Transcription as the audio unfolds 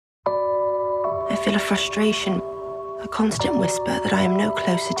I feel a frustration, a constant whisper that I am no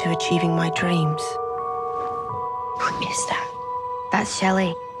closer to achieving my dreams. Who is that? That's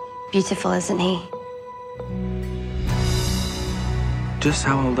Shelley. Beautiful, isn't he? Just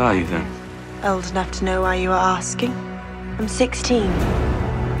how old are you then? Old enough to know why you are asking. I'm 16.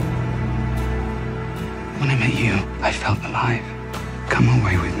 When I met you, I felt alive. Come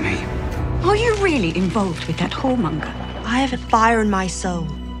away with me. Are you really involved with that whoremonger? I have a fire in my soul,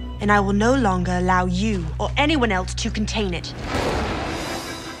 and I will no longer allow you or anyone else to contain it.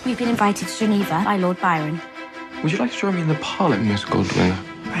 We've been invited to Geneva by Lord Byron. Would you like to join me in the Parliament musical dinner?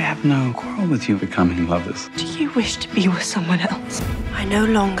 I have no quarrel with you becoming lovers. Do you wish to be with someone else? I no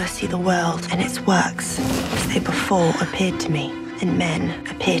longer see the world and its works as they before appeared to me, and men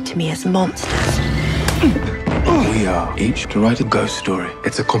appeared to me as monsters. We are each to write a ghost story.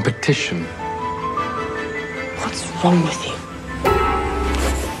 It's a competition. What's wrong with you?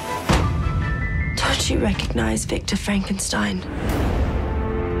 Don't you recognize Victor Frankenstein?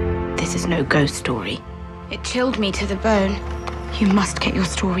 This is no ghost story. It chilled me to the bone. You must get your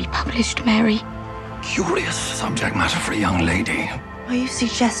story published, Mary. Curious subject matter for a young lady. Are you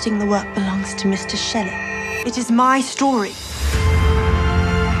suggesting the work belongs to Mr. Shelley? It is my story.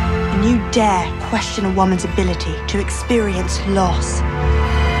 And you dare question a woman's ability to experience loss,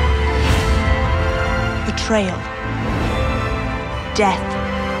 betrayal, death.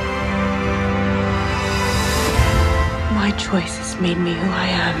 My choice has made me who I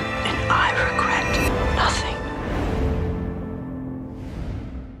am, and I regret nothing.